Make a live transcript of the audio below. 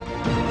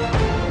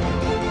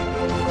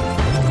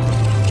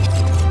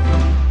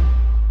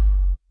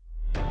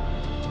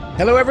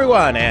Hello,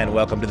 everyone, and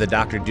welcome to the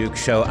Dr. Duke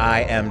Show.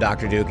 I am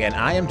Dr. Duke, and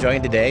I am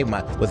joined today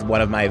with one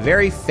of my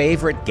very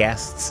favorite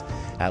guests.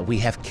 We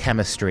have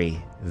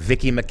chemistry,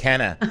 Vicki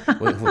McKenna.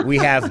 we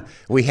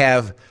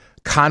have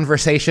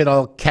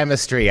conversational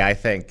chemistry, I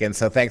think, and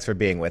so thanks for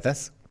being with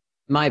us.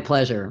 My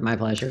pleasure. My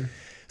pleasure.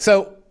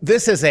 So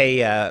this is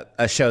a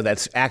show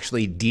that's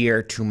actually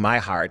dear to my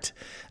heart.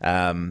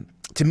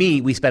 To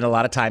me, we spend a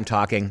lot of time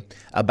talking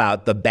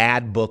about the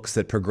bad books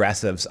that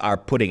progressives are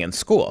putting in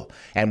school.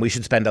 And we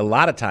should spend a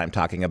lot of time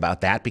talking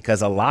about that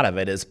because a lot of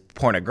it is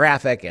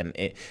pornographic and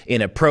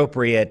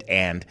inappropriate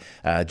and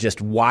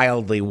just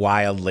wildly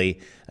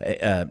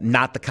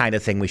not the kind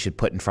of thing we should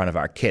put in front of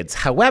our kids.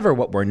 However,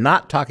 what we're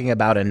not talking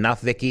about enough,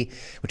 Vicki,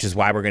 which is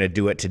why we're going to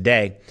do it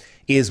today,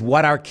 is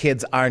what our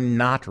kids are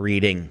not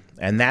reading.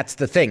 And that's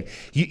the thing.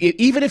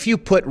 Even if you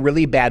put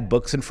really bad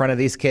books in front of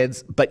these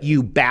kids, but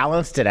you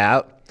balanced it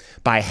out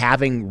by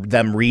having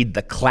them read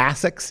the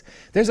classics,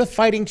 there's a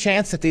fighting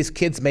chance that these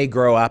kids may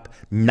grow up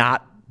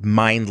not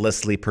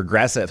mindlessly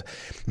progressive.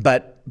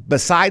 But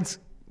besides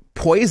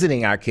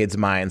poisoning our kids'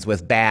 minds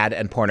with bad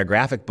and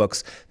pornographic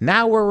books,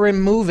 now we're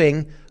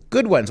removing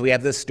good ones. We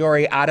have this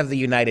story out of the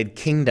United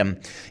Kingdom.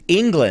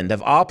 England,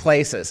 of all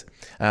places,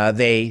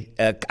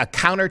 a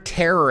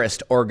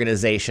counter-terrorist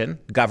organization,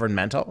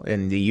 governmental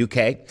in the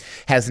UK,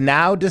 has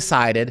now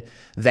decided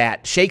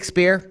that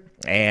Shakespeare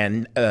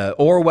and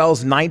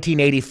Orwell's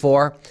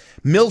 1984,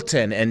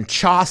 Milton and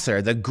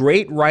Chaucer, the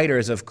great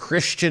writers of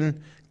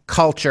Christian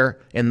culture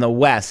in the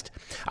West,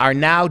 are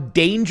now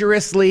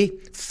dangerously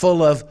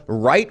full of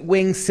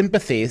right-wing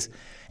sympathies,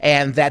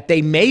 and that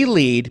they may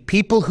lead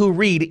people who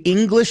read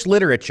English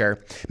literature,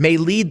 may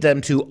lead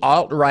them to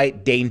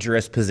alt-right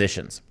dangerous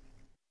positions.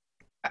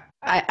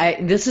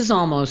 This is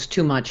almost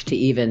too much to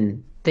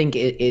even think.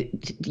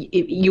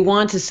 You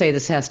want to say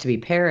this has to be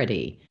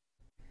parody,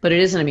 but it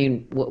isn't. I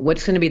mean,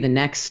 what's going to be the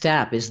next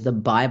step? Is the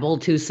Bible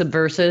too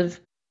subversive?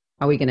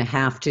 Are we going to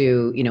have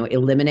to,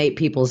 eliminate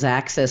people's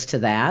access to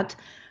that,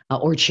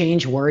 or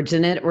change words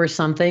in it or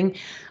something?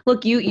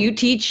 Look, you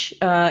teach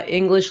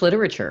English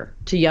literature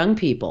to young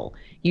people.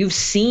 You've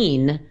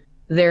seen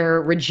their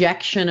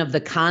rejection of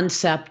the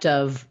concept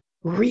of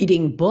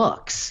reading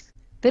books.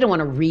 They don't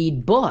want to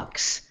read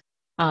books.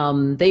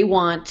 They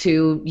want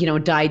to,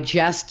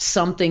 digest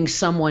something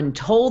someone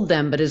told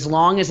them, but as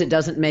long as it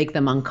doesn't make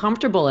them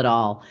uncomfortable at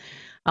all,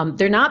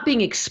 they're not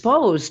being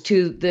exposed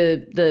to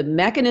the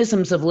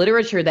mechanisms of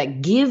literature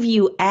that give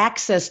you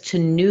access to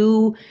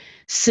new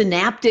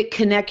synaptic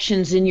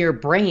connections in your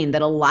brain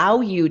that allow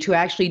you to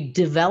actually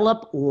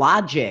develop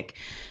logic,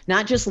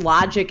 not just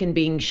logic and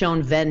being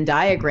shown Venn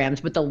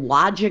diagrams, but the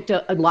logic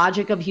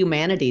of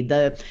humanity,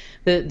 the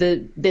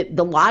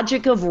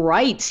logic of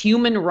rights,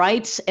 human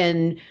rights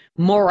and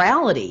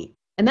morality.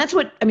 And that's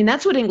what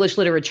English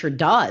literature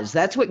does.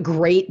 That's what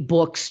great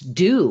books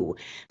do.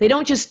 They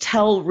don't just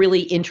tell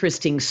really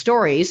interesting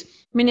stories.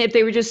 I mean, if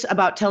they were just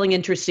about telling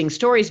interesting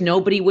stories,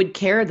 nobody would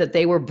care that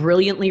they were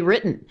brilliantly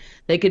written.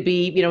 They could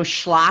be,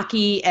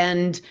 schlocky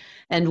and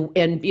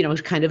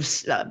kind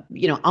of,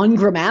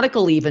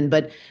 ungrammatical even.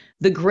 But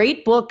the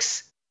great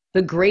books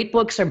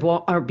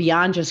are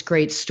beyond just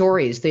great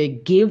stories. They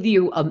give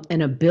you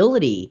an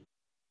ability,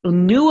 a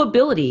new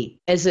ability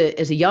as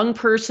a young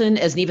person,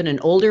 as even an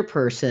older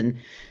person,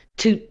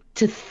 to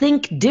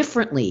think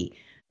differently.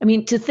 I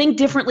mean, to think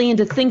differently and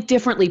to think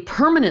differently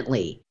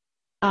permanently.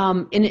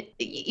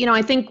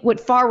 I think what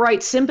far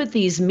right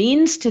sympathies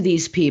means to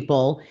these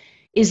people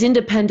is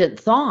independent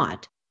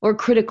thought or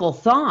critical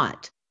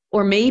thought,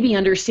 or maybe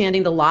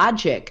understanding the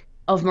logic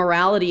of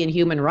morality and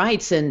human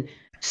rights. And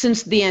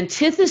since the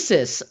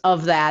antithesis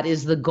of that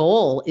is the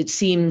goal, it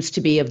seems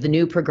to be, of the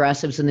new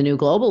progressives and the new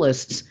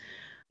globalists,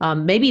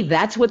 maybe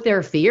that's what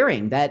they're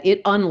fearing, that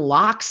it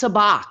unlocks a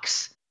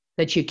box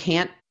that you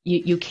can't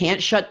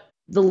shut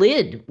the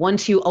lid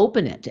once you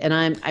open it.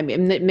 And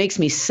it makes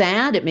me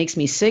sad, it makes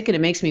me sick, and it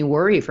makes me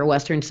worry for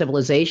Western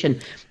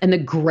civilization and the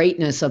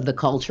greatness of the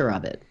culture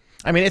of it.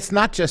 I mean, it's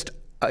not just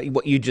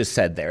what you just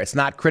said there. It's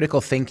not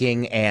critical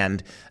thinking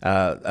and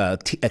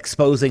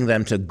exposing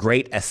them to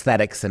great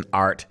aesthetics and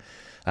art.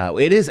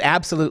 It is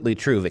absolutely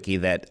true, Vicki,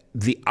 that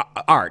the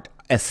art,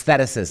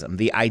 aestheticism,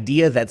 the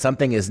idea that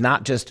something is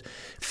not just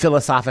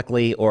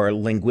philosophically or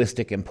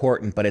linguistic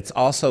important, but it's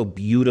also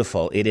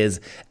beautiful. It is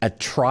a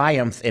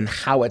triumph in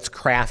how it's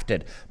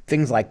crafted.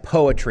 Things like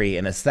poetry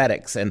and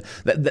aesthetics. And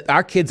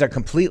our kids are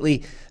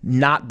completely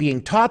not being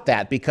taught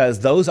that because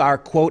those are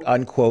quote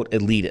unquote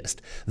elitist.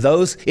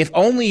 Those, if the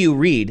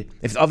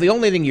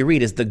only thing you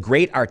read is the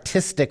great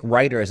artistic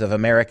writers of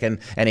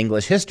American and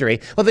English history,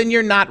 well, then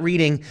you're not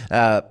reading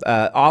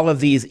all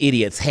of these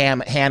idiots,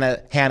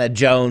 Hannah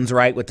Jones,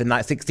 right, with the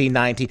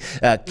 1690,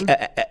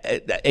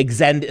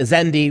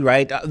 Zendi,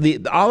 right?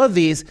 All of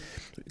these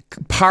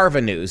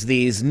parvenus,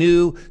 these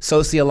new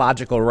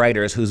sociological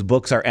writers whose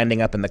books are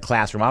ending up in the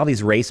classroom, all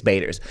these race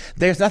baiters.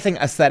 There's nothing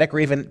aesthetic or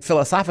even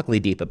philosophically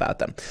deep about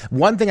them.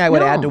 One thing I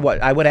would add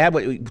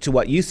to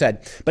what you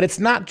said, but it's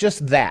not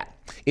just that.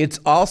 It's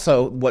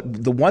also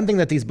the one thing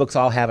that these books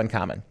all have in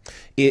common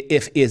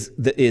is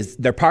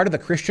they're part of the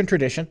Christian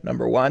tradition,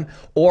 number one,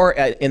 or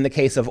in the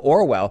case of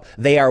Orwell,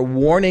 they are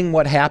warning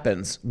what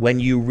happens when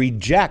you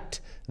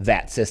reject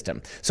that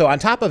system. So on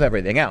top of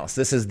everything else,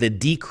 this is the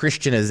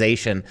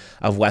de-Christianization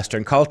of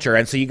Western culture.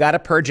 And so you got to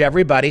purge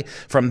everybody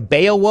from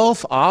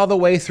Beowulf all the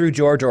way through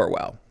George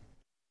Orwell.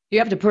 You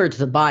have to purge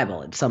the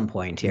Bible at some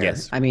point here.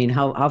 Yes. I mean,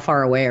 how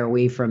far away are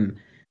we from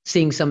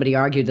seeing somebody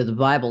argue that the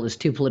Bible is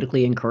too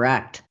politically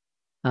incorrect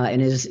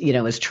and is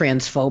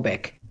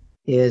transphobic,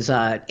 is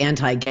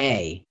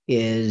anti-gay,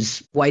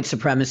 is white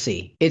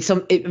supremacy?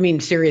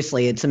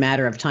 Seriously, it's a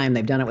matter of time.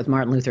 They've done it with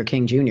Martin Luther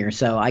King Jr.,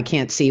 so I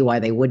can't see why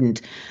they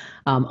wouldn't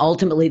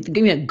ultimately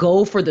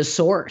go for the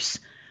source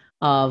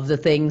of the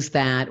things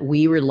that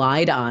we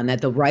relied on,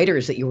 that the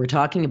writers that you were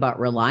talking about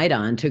relied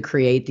on to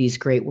create these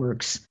great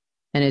works.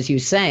 And as you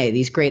say,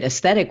 these great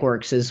aesthetic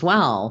works as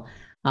well.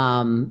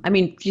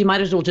 You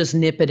might as well just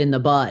nip it in the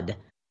bud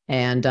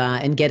and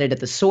get it at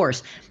the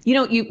source.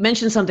 You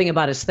mentioned something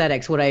about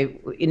aesthetics. And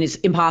it's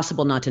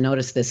impossible not to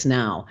notice this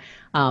now,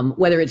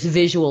 whether it's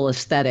visual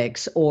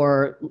aesthetics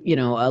or,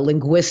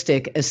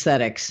 linguistic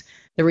aesthetics,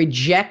 the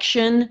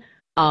rejection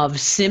of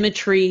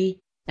symmetry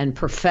and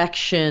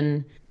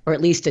perfection, or at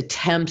least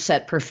attempts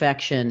at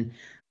perfection.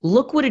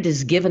 Look what it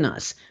has given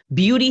us.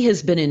 Beauty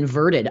has been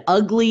inverted.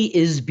 Ugly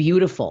is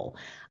beautiful.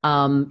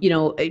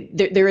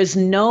 There is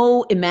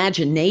no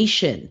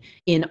imagination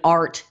in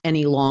art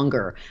any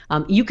longer.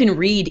 You can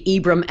read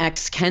Ibram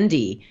X.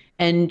 Kendi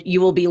and you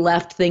will be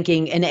left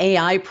thinking an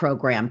AI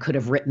program could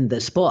have written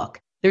this book.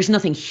 There's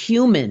nothing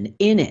human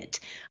in it.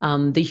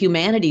 The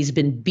humanity's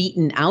been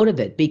beaten out of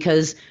it,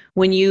 because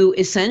when you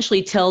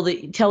essentially tell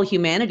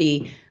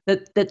humanity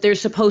that they're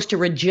supposed to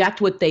reject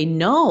what they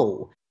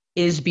know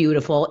is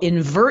beautiful,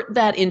 invert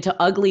that into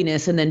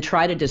ugliness, and then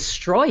try to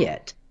destroy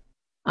it.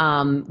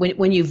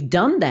 When you've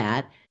done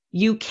that,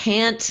 you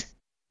can't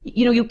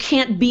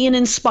be an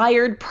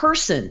inspired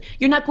person.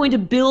 You're not going to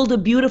build a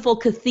beautiful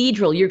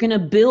cathedral. You're going to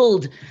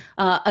build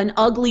an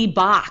ugly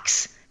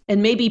box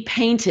and maybe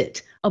paint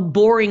it a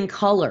boring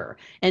color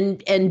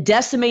and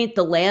decimate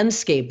the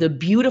landscape, the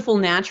beautiful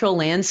natural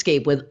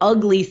landscape, with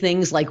ugly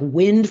things like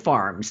wind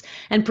farms,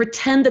 and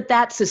pretend that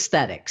that's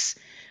aesthetics.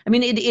 I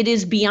mean, it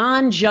is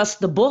beyond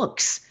just the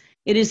books.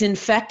 It has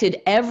infected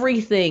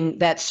everything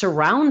that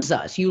surrounds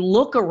us. You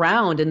look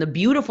around and the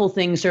beautiful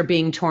things are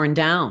being torn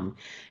down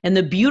and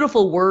the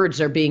beautiful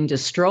words are being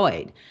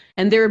destroyed,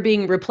 and they're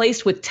being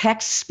replaced with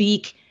text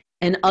speak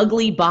and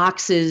ugly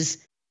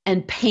boxes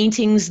and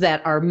paintings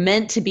that are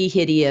meant to be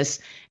hideous,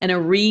 and a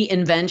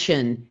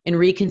reinvention and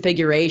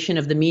reconfiguration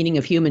of the meaning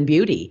of human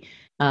beauty,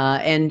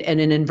 and an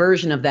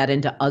inversion of that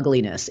into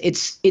ugliness.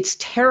 It's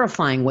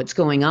terrifying what's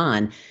going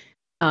on.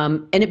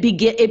 And it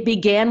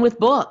began with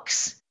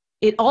books.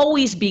 It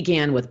always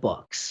began with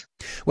books.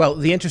 Well,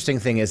 the interesting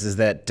thing is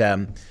that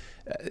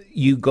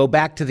you go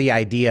back to the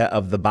idea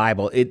of the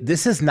Bible.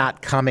 This is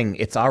not coming;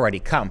 it's already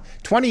come.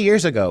 20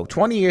 years ago,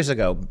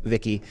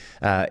 Vicki,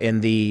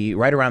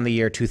 right around the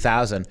year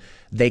 2000,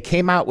 they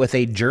came out with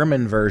a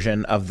German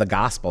version of the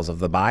Gospels of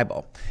the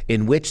Bible,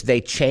 in which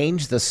they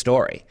changed the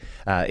story.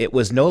 It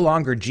was no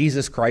longer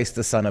Jesus Christ,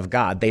 the Son of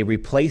God. They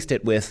replaced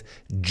it with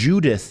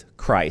Judith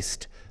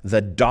Christ,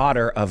 the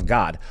daughter of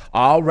God.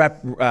 All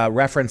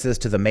references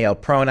to the male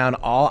pronoun,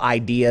 all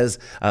ideas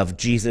of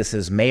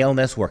Jesus's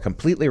maleness were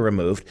completely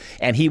removed,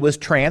 and he was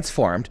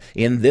transformed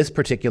in this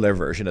particular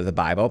version of the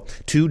Bible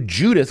to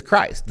Judith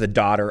Christ, the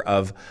daughter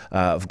of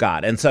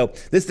God. And so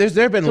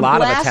there have been a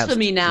lot of attempts.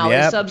 Blasphemy now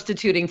is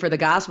substituting for the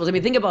Gospels. I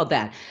mean, think about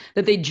that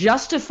they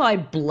justify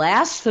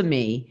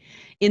blasphemy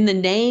in the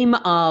name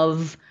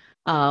of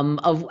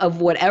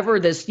whatever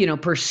this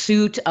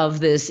pursuit of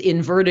this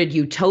inverted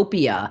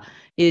utopia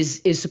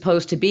is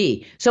supposed to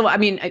be. So, I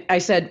mean, I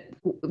said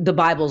the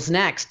Bible's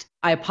next.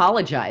 I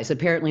apologize.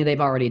 Apparently,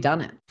 they've already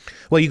done it.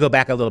 Well, you go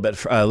back a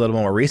little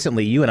more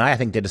recently. You and I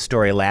think, did a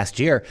story last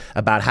year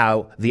about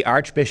how the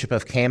Archbishop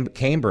of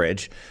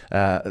Cambridge,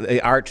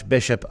 the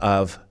Archbishop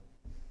of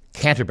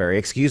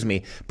Canterbury,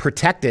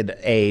 protected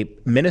a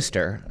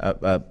minister,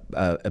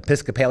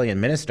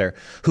 Episcopalian minister,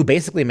 who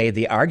basically made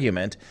the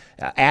argument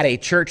at a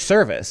church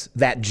service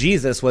that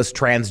Jesus was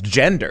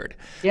transgendered.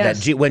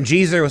 Yes. That when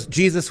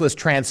Jesus was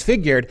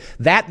transfigured,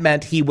 that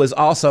meant he was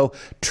also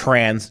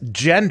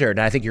transgendered.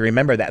 And I think you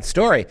remember that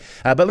story.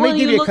 But let me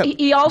give you a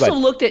he also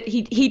looked at,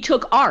 he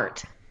took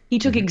art. He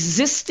took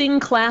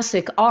existing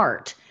classic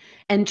art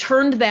and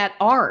turned that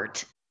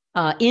art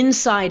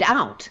inside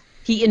out.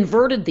 He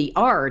inverted the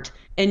art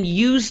and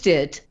used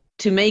it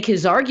to make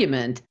his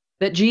argument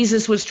that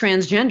Jesus was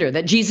transgender,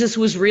 that Jesus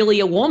was really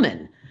a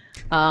woman,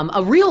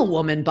 a real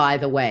woman, by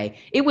the way.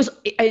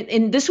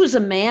 And this was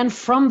a man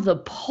from the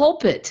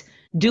pulpit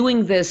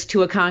doing this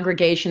to a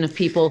congregation of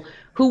people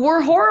who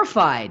were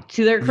horrified,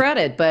 to their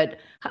credit, but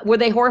Were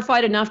they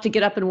horrified enough to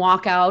get up and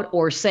walk out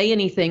or say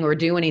anything or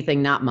do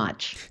anything? Not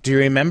much. Do you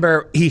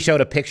remember he showed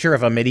a picture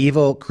of a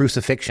medieval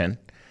crucifixion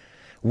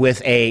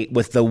with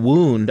the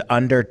wound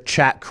under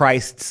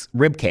Christ's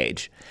rib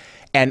cage,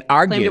 and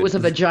argued Claimed it was a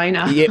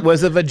vagina. It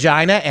was a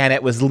vagina, and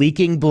it was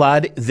leaking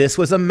blood. This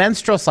was a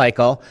menstrual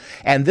cycle,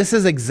 and this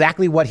is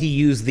exactly what he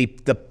used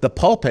the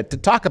pulpit to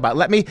talk about.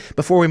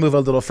 Before we move a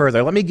little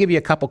further, let me give you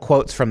a couple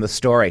quotes from the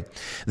story.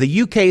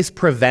 The UK's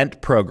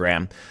Prevent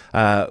program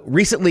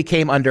recently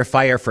came under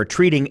fire for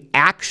treating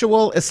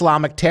actual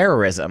Islamic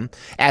terrorism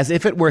as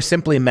if it were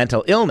simply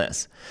mental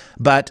illness.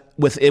 But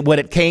when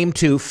it came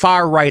to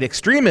far-right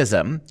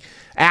extremism,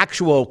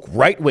 actual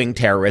right-wing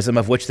terrorism,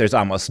 of which there's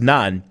almost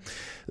none,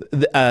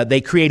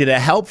 they created a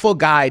helpful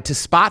guide to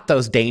spot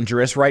those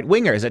dangerous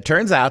right-wingers. It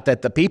turns out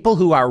that the people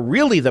who are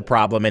really the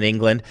problem in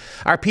England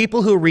are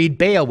people who read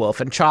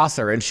Beowulf and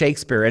Chaucer and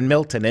Shakespeare and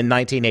Milton in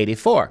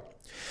 1984.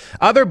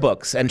 Other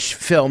books and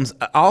films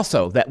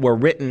also that were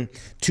written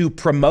to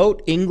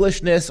promote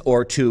Englishness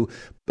or to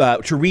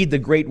read the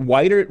great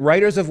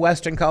writers of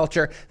Western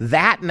culture,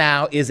 that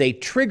now is a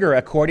trigger,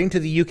 according to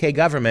the UK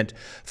government,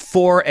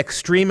 for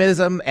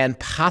extremism and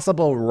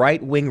possible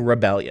right-wing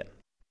rebellion.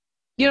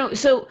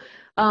 So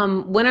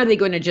when are they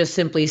going to just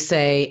simply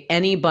say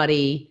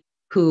anybody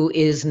who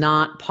is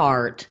not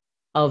part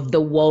of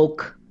the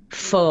woke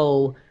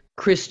faux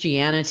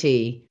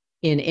Christianity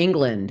in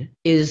England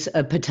is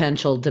a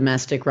potential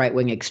domestic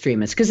right-wing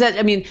extremist? Because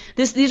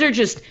these are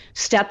just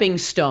stepping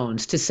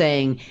stones to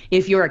saying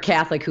if you're a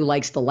Catholic who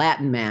likes the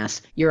Latin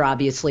Mass, you're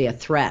obviously a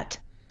threat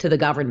to the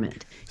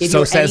government.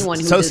 So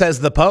says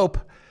the Pope.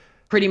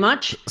 Pretty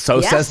much. So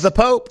says the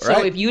Pope. Right?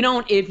 So if you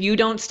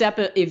don't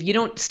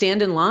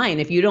stand in line,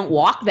 if you don't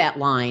walk that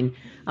line,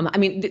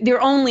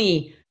 they're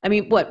only,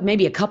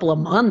 maybe a couple of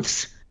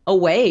months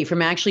away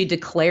from actually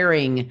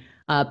declaring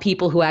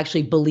people who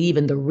actually believe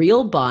in the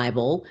real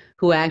Bible,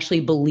 who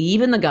actually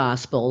believe in the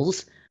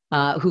Gospels,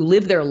 who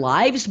live their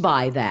lives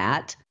by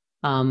that,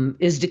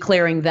 is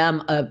declaring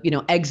them,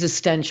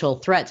 existential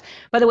threats.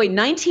 By the way,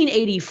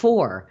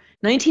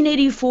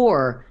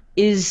 1984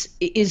 is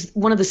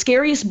one of the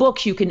scariest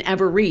books you can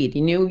ever read.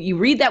 You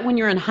read that when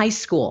you're in high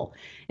school.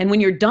 And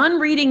when you're done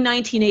reading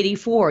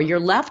 1984, you're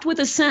left with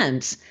a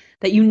sense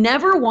that you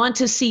never want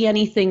to see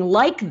anything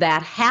like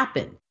that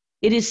happen.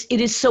 It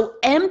is so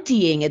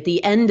emptying at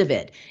the end of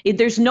it.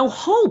 There's no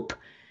hope.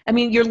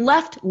 You're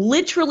left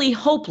literally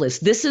hopeless.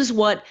 This is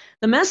what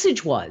the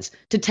message was.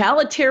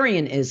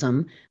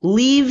 Totalitarianism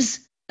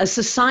leaves a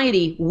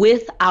society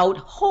without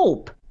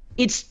hope.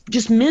 It's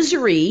just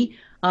misery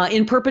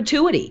in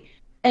perpetuity.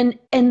 And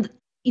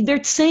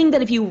they're saying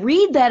that if you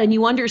read that and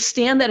you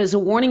understand that as a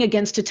warning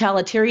against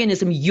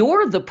totalitarianism,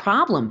 you're the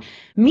problem.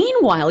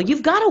 Meanwhile,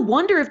 you've got to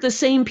wonder if the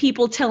same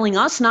people telling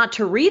us not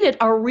to read it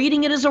are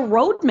reading it as a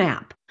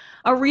roadmap,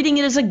 are reading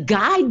it as a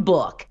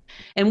guidebook.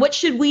 And what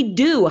should we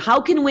do?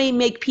 How can we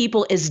make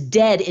people as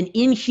dead and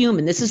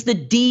inhuman? This is the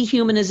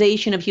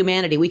dehumanization of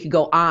humanity. We could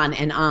go on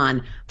and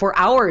on for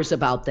hours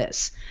about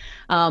this.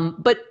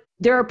 But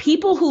there are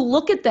people who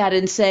look at that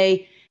and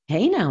say,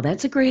 hey, now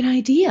that's a great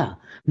idea.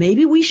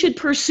 Maybe we should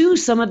pursue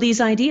some of these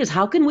ideas.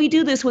 How can we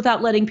do this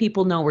without letting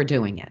people know we're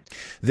doing it?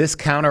 This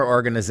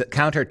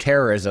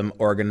counterterrorism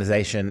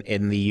organization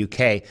in the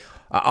UK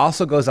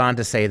also goes on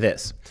to say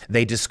this.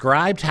 They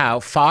described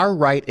how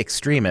far-right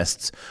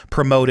extremists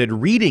promoted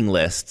reading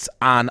lists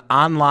on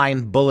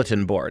online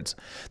bulletin boards.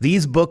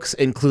 These books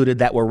included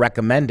that were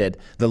recommended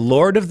The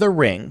Lord of the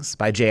Rings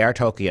by J.R.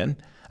 Tolkien,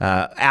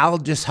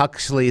 Aldous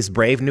Huxley's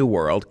Brave New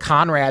World,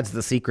 Conrad's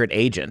The Secret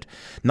Agent,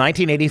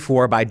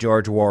 1984 by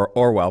George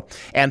Orwell,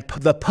 and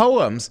the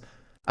poems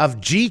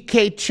of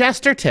G.K.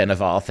 Chesterton, of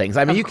all things.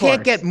 You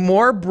can't get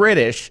more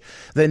British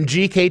than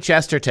G.K.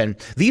 Chesterton.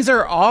 These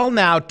are all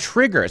now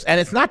triggers, and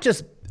it's not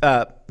just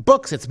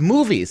books, it's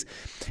movies.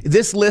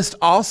 This list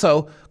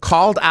also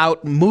called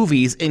out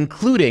movies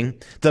including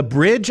The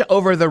Bridge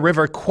Over the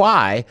River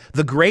Kwai,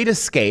 The Great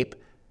Escape,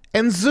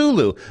 and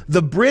Zulu,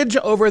 The Bridge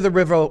Over the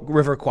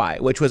River Kwai,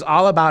 which was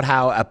all about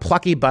how a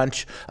plucky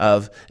bunch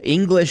of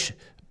English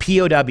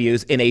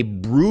POWs in a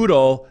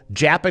brutal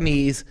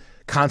Japanese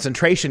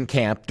concentration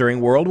camp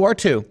during World War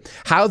II,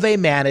 how they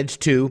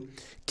managed to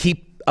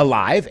keep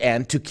alive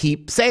and to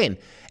keep sane.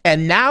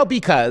 And now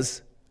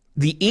because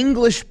the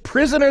English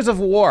prisoners of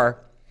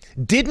war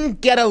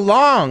didn't get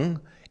along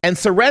and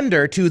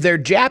surrender to their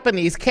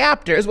Japanese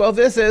captors, well,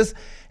 this is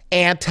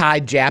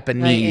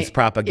anti-Japanese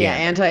propaganda. Yeah,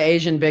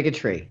 anti-Asian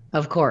bigotry,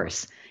 of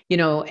course.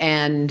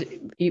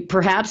 And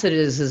perhaps it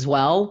is as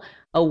well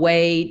a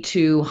way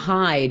to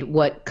hide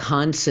what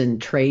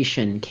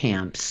concentration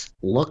camps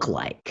look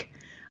like.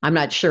 I'm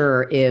not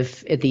sure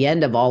if at the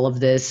end of all of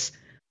this,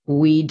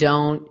 we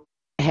don't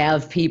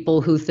have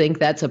people who think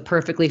that's a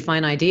perfectly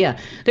fine idea.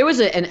 There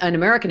was an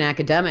American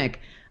academic,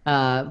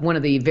 one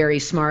of the very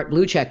smart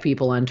blue check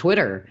people on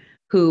Twitter,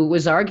 who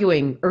was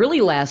arguing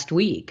early last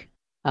week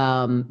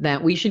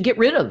that we should get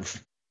rid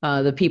of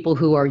the people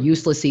who are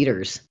useless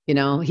eaters.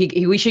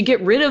 We should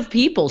get rid of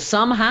people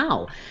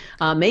somehow.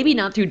 Maybe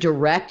not through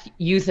direct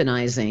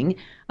euthanizing,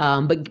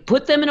 but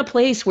put them in a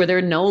place where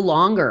they're no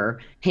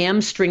longer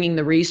hamstringing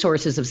the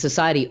resources of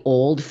society.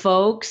 Old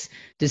folks,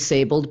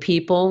 disabled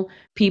people,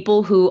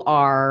 people who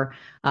are,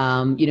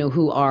 in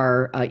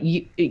a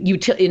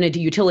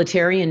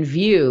utilitarian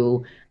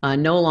view,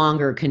 no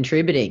longer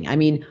contributing. I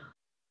mean,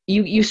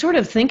 you sort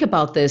of think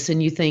about this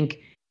and you think,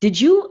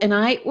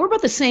 we're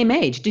about the same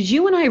age. Did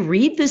you and I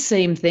read the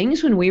same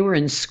things when we were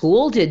in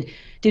school? Did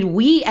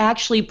we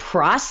actually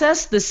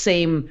process the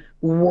same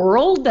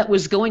world that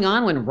was going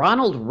on when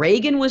Ronald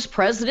Reagan was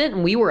president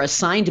and we were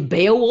assigned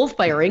Beowulf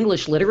by our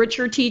English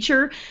literature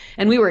teacher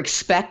and we were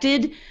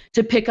expected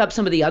to pick up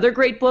some of the other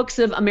great books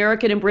of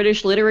American and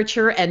British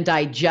literature and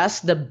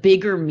digest the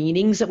bigger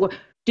meanings?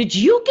 Did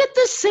you get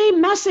the same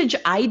message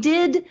I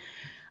did?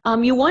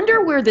 You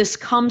wonder where this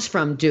comes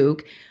from,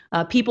 Duke.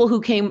 People who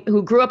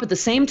grew up at the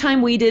same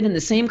time we did in the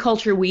same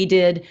culture we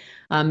did,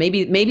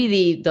 maybe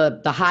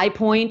the high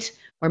point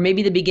or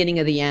maybe the beginning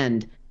of the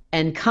end,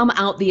 and come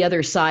out the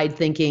other side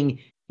thinking,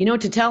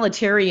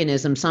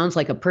 totalitarianism sounds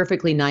like a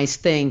perfectly nice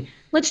thing.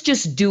 Let's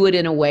just do it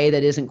in a way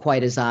that isn't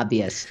quite as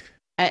obvious.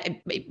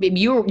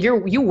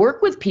 You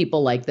work with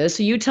people like this,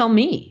 so you tell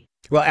me.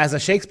 Well, as a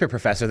Shakespeare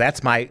professor,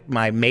 that's my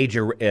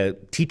major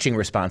teaching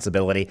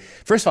responsibility.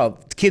 First of all,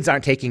 kids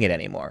aren't taking it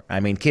anymore. I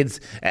mean, kids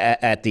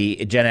at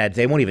the Gen Ed,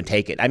 they won't even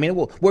take it. I mean,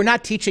 we're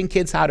not teaching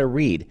kids how to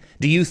read.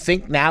 Do you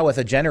think now with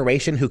a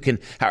generation who can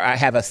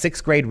have a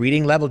sixth grade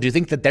reading level, do you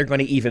think that they're going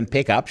to even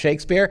pick up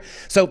Shakespeare?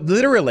 So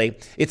literally,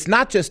 it's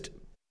not just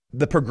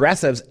the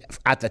progressives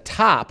at the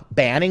top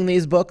banning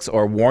these books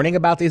or warning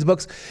about these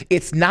books.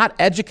 It's not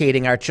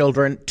educating our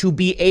children to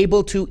be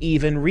able to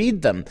even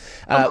read them.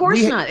 Of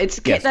course not.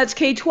 That's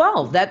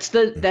K-12.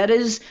 That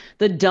is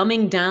the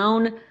dumbing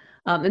down.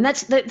 And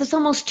that's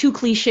almost too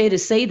cliche to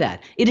say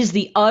that. It is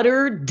the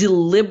utter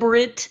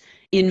deliberate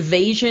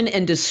invasion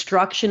and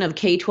destruction of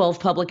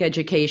K-12 public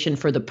education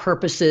for the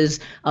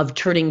purposes of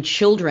turning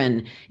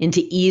children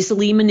into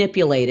easily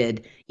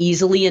manipulated,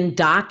 easily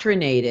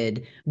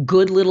indoctrinated,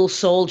 good little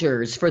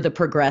soldiers for the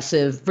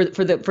progressive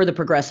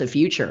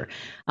future.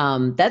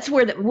 That's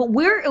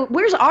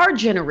where's our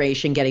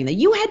generation getting that?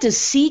 You had to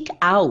seek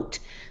out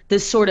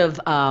this sort of,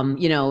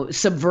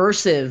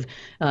 subversive,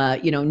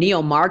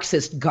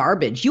 neo-Marxist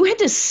garbage. You had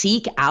to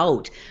seek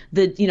out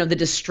the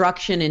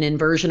destruction and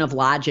inversion of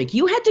logic.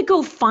 You had to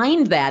go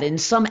find that in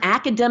some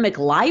academic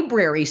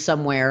library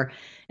somewhere.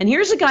 And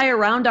here's a guy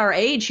around our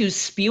age who's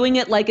spewing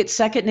it like it's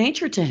second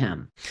nature to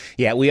him.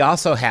 Yeah, we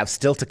also have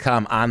still to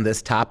come on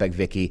this topic,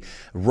 Vicki.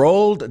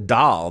 Roald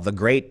Dahl, the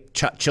great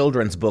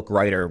children's book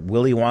writer,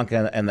 Willy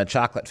Wonka and the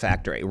Chocolate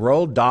Factory.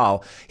 Roald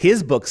Dahl,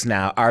 his books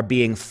now are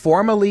being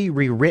formally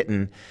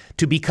rewritten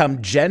to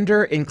become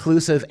gender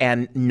inclusive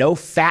and no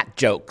fat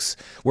jokes.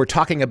 We're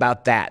talking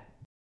about that.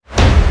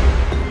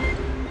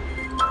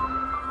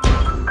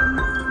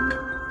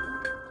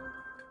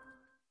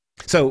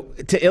 So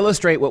to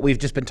illustrate what we've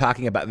just been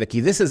talking about, Vicki,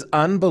 this is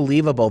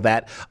unbelievable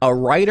that a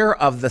writer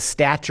of the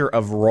stature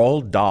of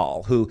Roald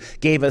Dahl, who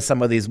gave us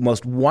some of these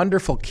most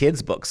wonderful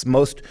kids' books,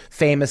 most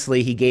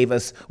famously, he gave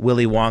us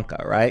Willy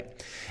Wonka, right?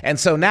 And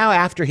so now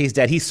after he's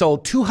dead, he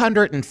sold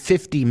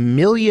 250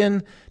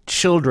 million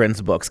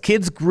children's books.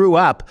 Kids grew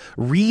up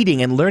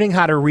reading and learning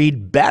how to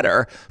read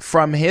better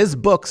from his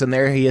books, and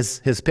there he is,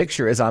 his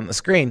picture is on the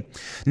screen.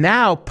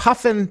 Now,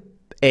 Puffin,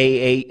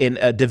 in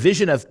a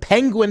division of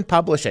Penguin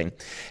Publishing,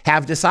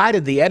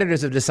 the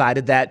editors have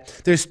decided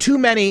that there's too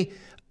many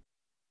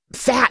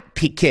fat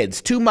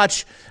kids, too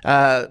much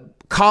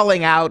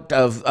calling out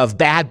of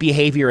bad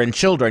behavior in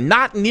children,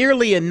 not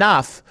nearly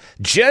enough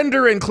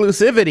gender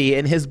inclusivity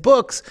in his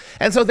books,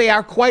 and so they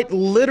are quite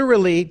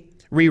literally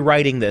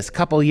rewriting this. A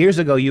couple years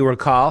ago, you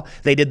recall,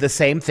 they did the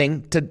same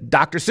thing to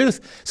Dr.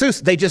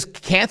 Seuss. They just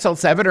canceled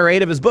 7 or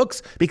 8 of his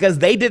books because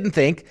they didn't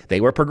think they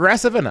were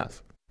progressive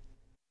enough.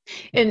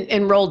 And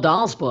Roald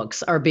Dahl's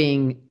books are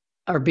being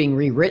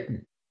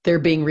rewritten. They're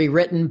being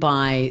rewritten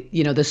by,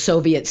 the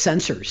Soviet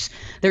censors.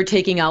 They're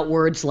taking out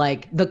words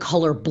like the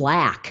color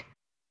black.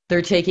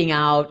 They're taking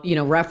out,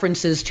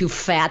 references to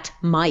fat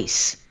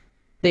mice.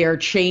 They are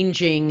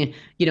changing,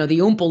 the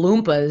Oompa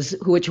Loompas,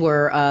 which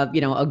were,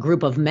 a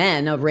group of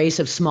men, a race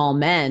of small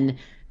men,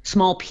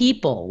 small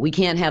people. We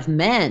can't have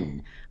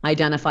men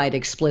identified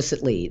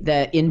explicitly.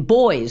 That in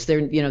boys,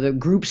 the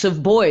groups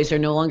of boys are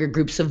no longer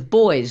groups of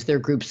boys, they're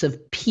groups of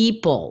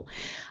people.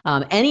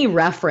 Any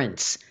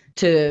reference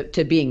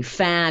to being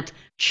fat,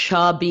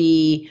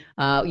 chubby,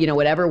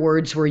 whatever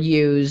words were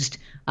used,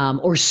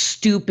 or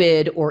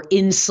stupid or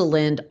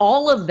insolent,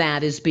 all of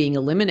that is being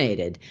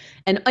eliminated.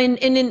 And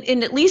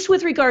at least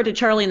with regard to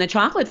Charlie and the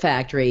Chocolate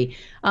Factory,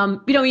 the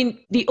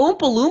Oompa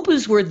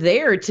Loompas were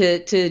there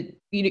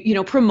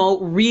to promote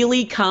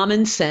really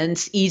common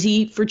sense,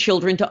 easy for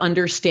children to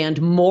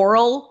understand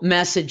moral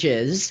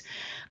messages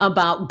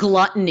about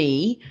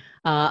gluttony,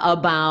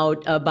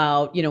 about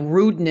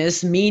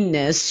rudeness,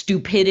 meanness,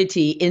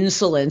 stupidity,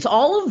 insolence,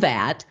 all of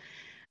that.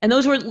 And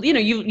those were,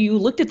 you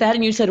looked at that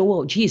and you said,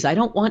 oh, geez, I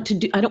don't want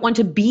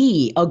to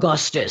be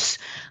Augustus.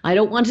 I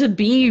don't want to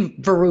be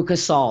Veruca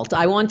Salt.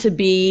 I want to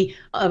be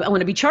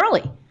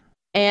Charlie.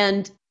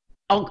 And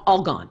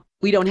all gone.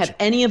 We don't have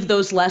any of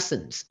those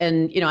lessons.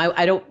 And,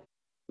 I don't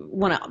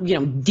want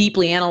to,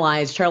 deeply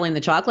analyze Charlie and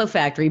the Chocolate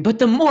Factory, but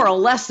the moral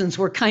lessons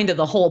were kind of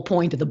the whole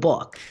point of the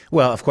book.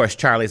 Well, of course,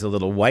 Charlie's a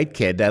little white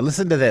kid.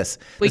 Listen to this.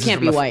 We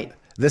can't be white.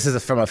 This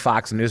is from a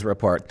Fox News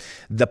report.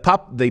 The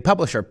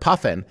publisher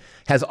Puffin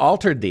has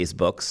altered these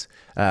books,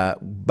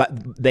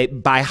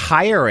 by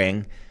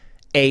hiring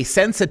a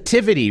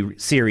sensitivity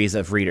series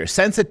of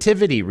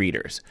sensitivity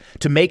readers,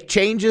 to make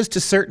changes to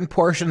certain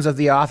portions of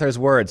the author's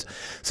words.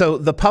 So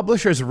the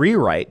publisher's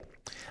rewrite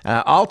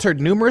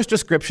altered numerous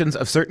descriptions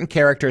of certain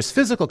characters'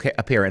 physical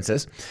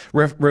appearances,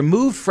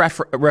 removed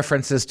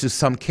references to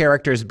some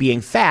characters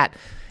being fat,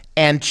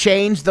 and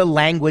changed the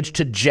language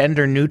to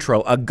gender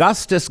neutral.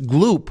 Augustus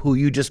Gloop, who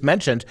you just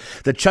mentioned,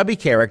 the chubby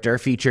character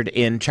featured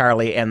in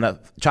Charlie and the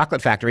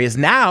Chocolate Factory, is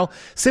now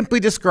simply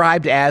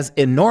described as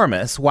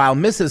enormous, while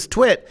Mrs.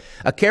 Twit,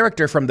 a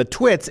character from the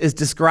Twits, is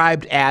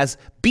described as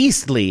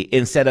beastly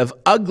instead of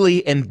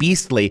ugly and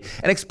beastly.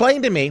 And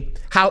explain to me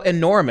how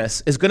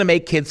enormous is going to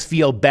make kids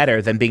feel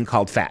better than being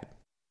called fat.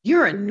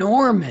 You're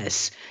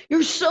enormous.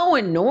 You're so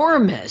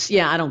enormous.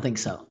 Yeah, I don't think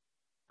so.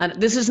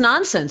 This is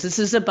nonsense. This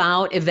is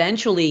about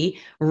eventually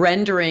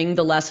rendering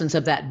the lessons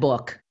of that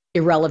book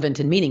irrelevant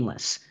and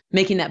meaningless,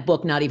 making that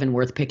book not even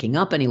worth picking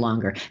up any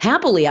longer.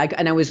 Happily, I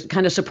was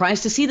kind of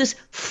surprised to see this,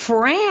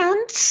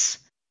 France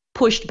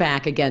pushed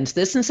back against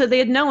this and said they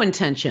had no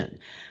intention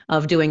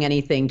of doing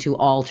anything to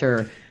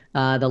alter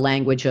the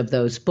language of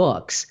those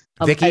books.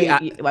 Vicki,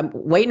 I'm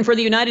waiting for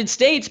the United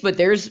States, but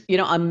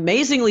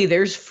amazingly,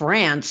 there's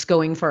France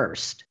going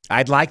first.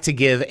 I'd like to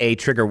give a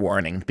trigger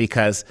warning,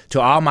 because to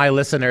all our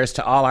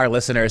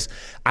listeners,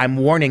 I'm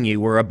warning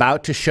you, we're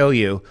about to show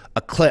you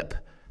a clip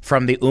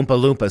from the Oompa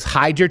Loompas.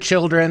 Hide your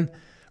children,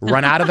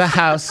 run out of the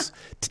house,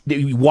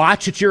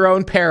 watch at your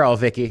own peril,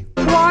 Vicki.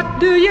 What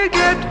do you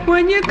get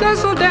when you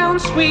guzzle down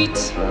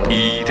sweets?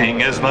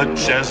 Eating as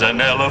much as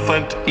an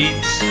elephant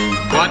eats.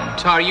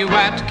 What are you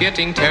at?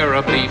 Getting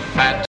terribly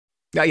fat.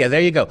 Yeah,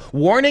 there you go.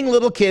 Warning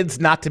little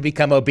kids not to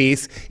become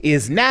obese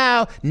is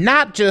now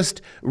not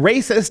just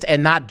racist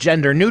and not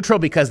gender neutral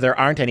because there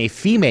aren't any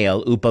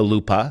female Oompa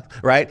Loompa,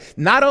 right?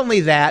 Not only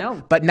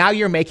that, but now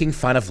you're making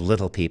fun of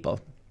little people.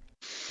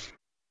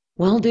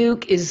 Well,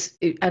 Duke,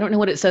 I don't know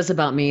what it says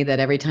about me that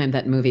every time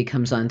that movie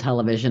comes on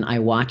television, I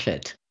watch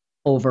it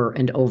over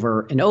and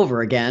over and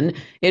over again.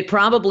 It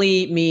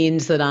probably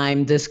means that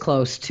I'm this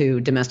close to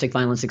domestic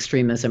violence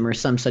extremism or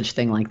some such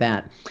thing like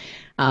that.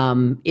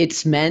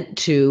 It's meant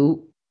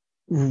to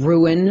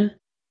ruin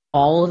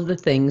all of the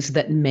things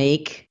that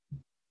make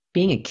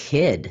being a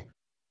kid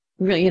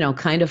really,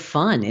 kind of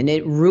fun. And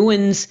it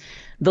ruins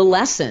the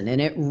lesson, and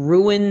it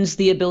ruins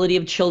the ability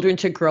of children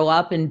to grow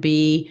up and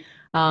be,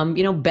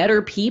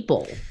 better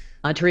people.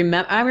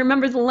 I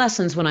remember the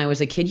lessons when I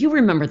was a kid. You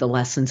remember the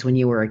lessons when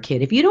you were a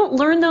kid. If you don't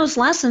learn those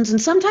lessons,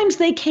 and sometimes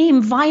they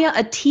came via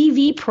a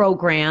TV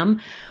program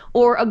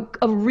or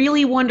a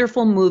really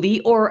wonderful movie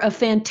or a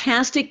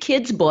fantastic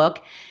kids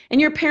book, and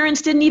your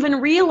parents didn't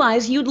even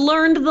realize you'd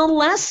learned the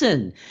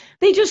lesson.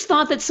 They just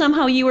thought that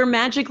somehow you were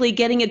magically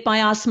getting it by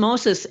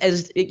osmosis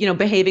as,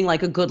 behaving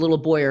like a good little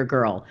boy or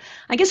girl.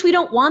 I guess we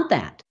don't want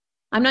that.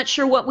 I'm not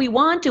sure what we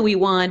want. Do we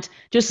want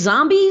just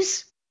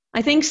zombies?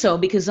 I think so,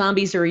 because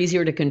zombies are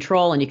easier to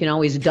control and you can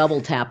always double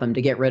tap them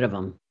to get rid of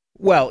them.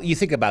 Well, you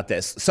think about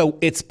this. So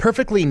it's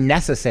perfectly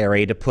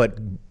necessary to put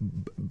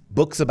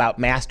books about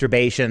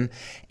masturbation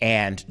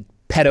and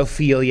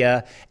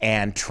pedophilia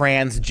and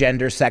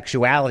transgender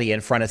sexuality in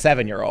front of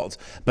 7-year-olds,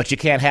 but you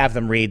can't have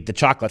them read The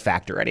Chocolate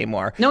Factory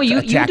anymore. No,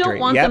 you don't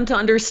want them to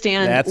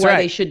understand why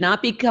they should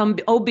not become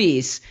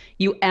obese.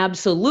 You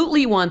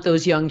absolutely want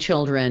those young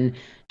children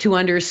to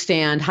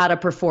understand how to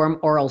perform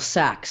oral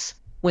sex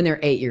when they're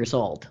 8 years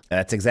old.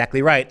 That's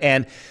exactly right.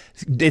 And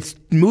it's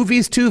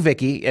movies too,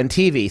 Vicki, and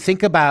TV.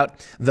 Think about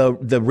the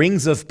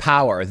Rings of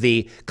Power,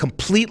 the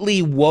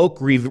completely woke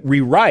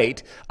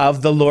rewrite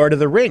of the Lord of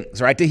the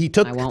Rings, right? They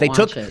took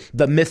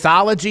the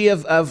mythology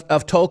of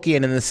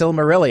Tolkien and the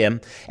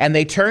Silmarillion, and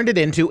they turned it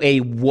into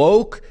a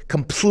woke,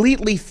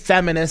 completely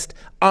feminist,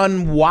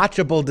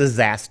 unwatchable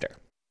disaster.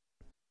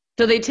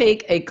 So they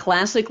take a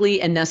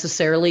classically and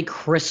necessarily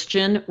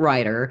Christian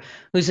writer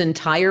whose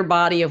entire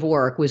body of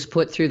work was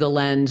put through the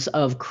lens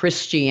of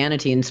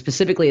Christianity and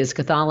specifically as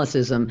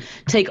Catholicism,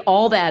 take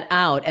all that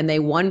out, and they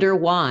wonder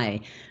why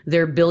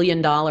their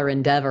billion-dollar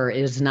endeavor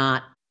is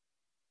not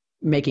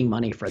making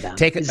money for them.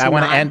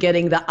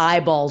 Getting the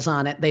eyeballs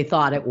on it they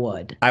thought it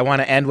would. I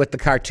want to end with the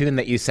cartoon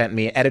that you sent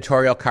me,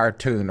 editorial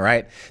cartoon,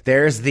 right?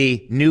 There's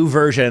the new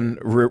version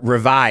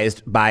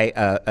revised by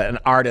an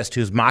artist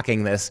who's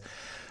mocking this.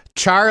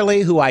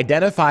 Charlie, who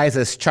identifies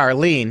as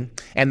Charlene,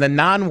 and the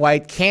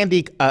non-white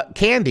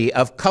candy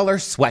of color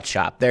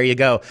sweatshop. There you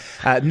go.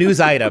 News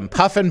item: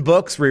 Puffin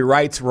Books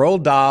rewrites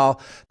Roald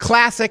Dahl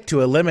classic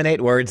to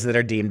eliminate words that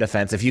are deemed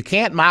offensive. You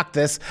can't mock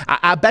this.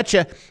 I bet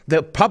you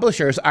the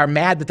publishers are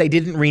mad that they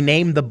didn't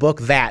rename the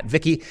book that.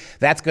 Vicki,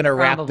 that's going to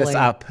wrap this Probably.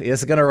 up. This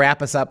is going to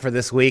wrap us up for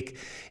this week.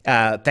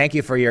 Thank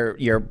you for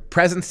your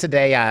presence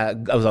today.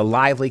 It was a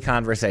lively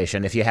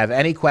conversation. If you have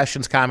any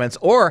questions, comments,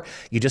 or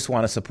you just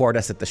want to support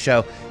us at the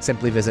show,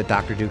 simply visit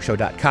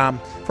drdukeshow.com.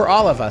 For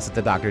all of us at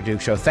the Dr.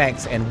 Duke Show,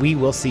 thanks, and we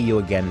will see you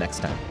again next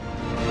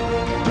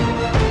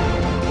time.